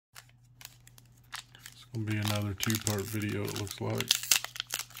Will be another 2-part video, it looks like.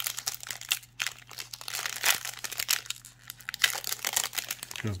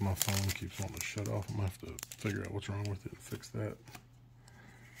 Because my phone keeps wanting to shut off, I'm gonna have to figure out what's wrong with it and fix that.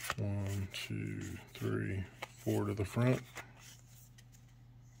 1, 2, 3, 4 to the front.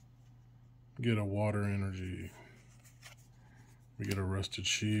 Get a water energy. We get a rusted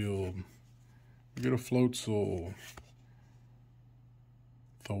shield. We get a Floatzel.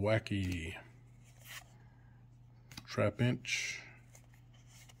 Thwackey. Trapinch.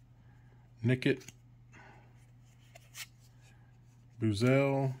 Nickit.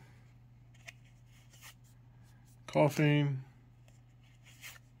 Buizel. Koffing.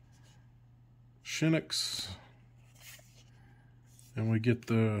 Shinx. And we get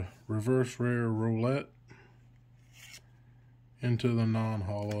the reverse rare Rowlet into the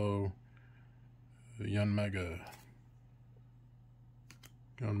non-hollow Yanmega.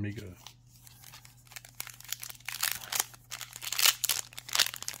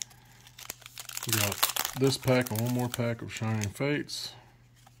 We got this pack and one more pack of Shining Fates.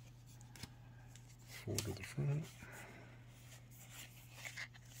 4 to the front.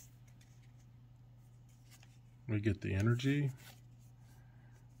 We get the energy.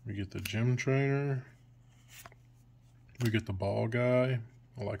 We get the gym trainer. We get the ball guy.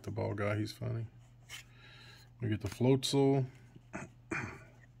 I like the ball guy, he's funny. We get the Floatzel.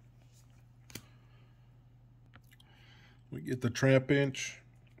 We get the Trapinch.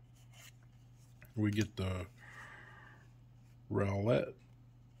 We get the Rowlet.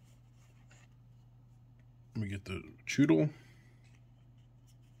 We get the Choodle.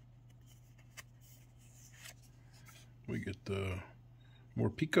 We get the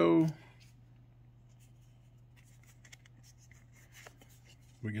Morpeko.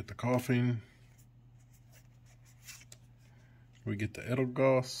 We get the Koffing. We get the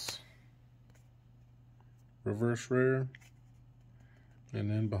Edelgos. Reverse rare. And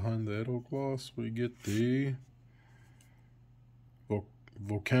then behind the Edelgos, we get the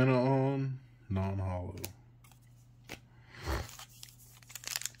Volcanion non-hollow.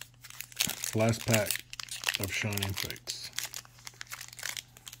 Last pack of Shining Fates.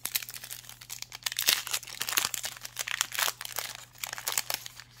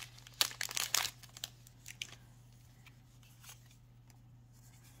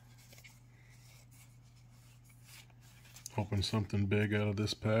 Hoping something big out of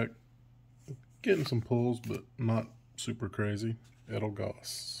this pack. Getting some pulls, but not super crazy.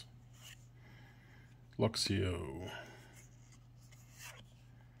 Edelgos. Luxio.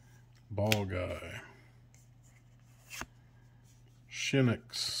 Ball Guy.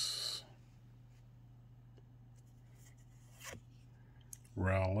 Shinx.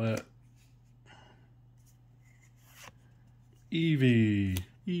 Rowlet. Eevee.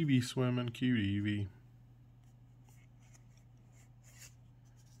 Eevee swimming. Cute Eevee.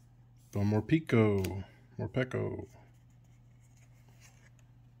 The Morpeko.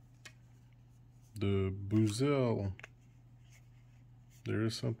 The Buizel. There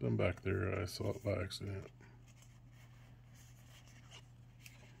is something back there. I saw it by accident.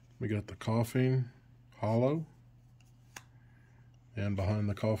 We got the Koffing Hollow. And behind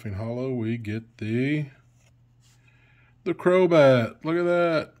the Koffing Hollow, we get the Crobat. Look at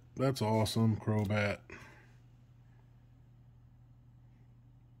that. That's awesome, Crobat.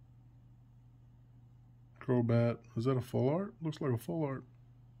 Crobat. Is that a full art? Looks like a full art.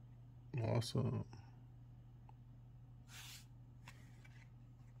 Awesome.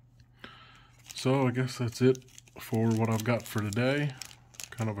 So I guess that's it for what I've got for today.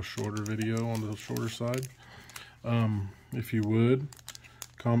 Kind of a shorter video on the shorter side. If you would,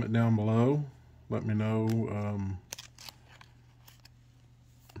 comment down below. Let me know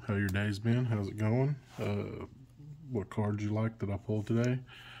how your day's been. How's it going? What cards you like that I pulled today.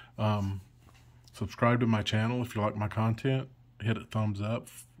 Subscribe to my channel if you like my content. Hit a thumbs up,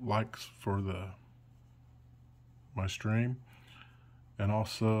 likes for my stream, and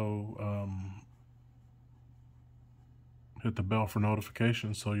also hit the bell for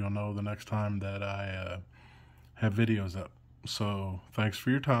notifications so you'll know the next time that I have videos up. So thanks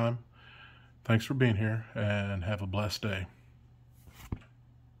for your time. Thanks for being here, and have a blessed day.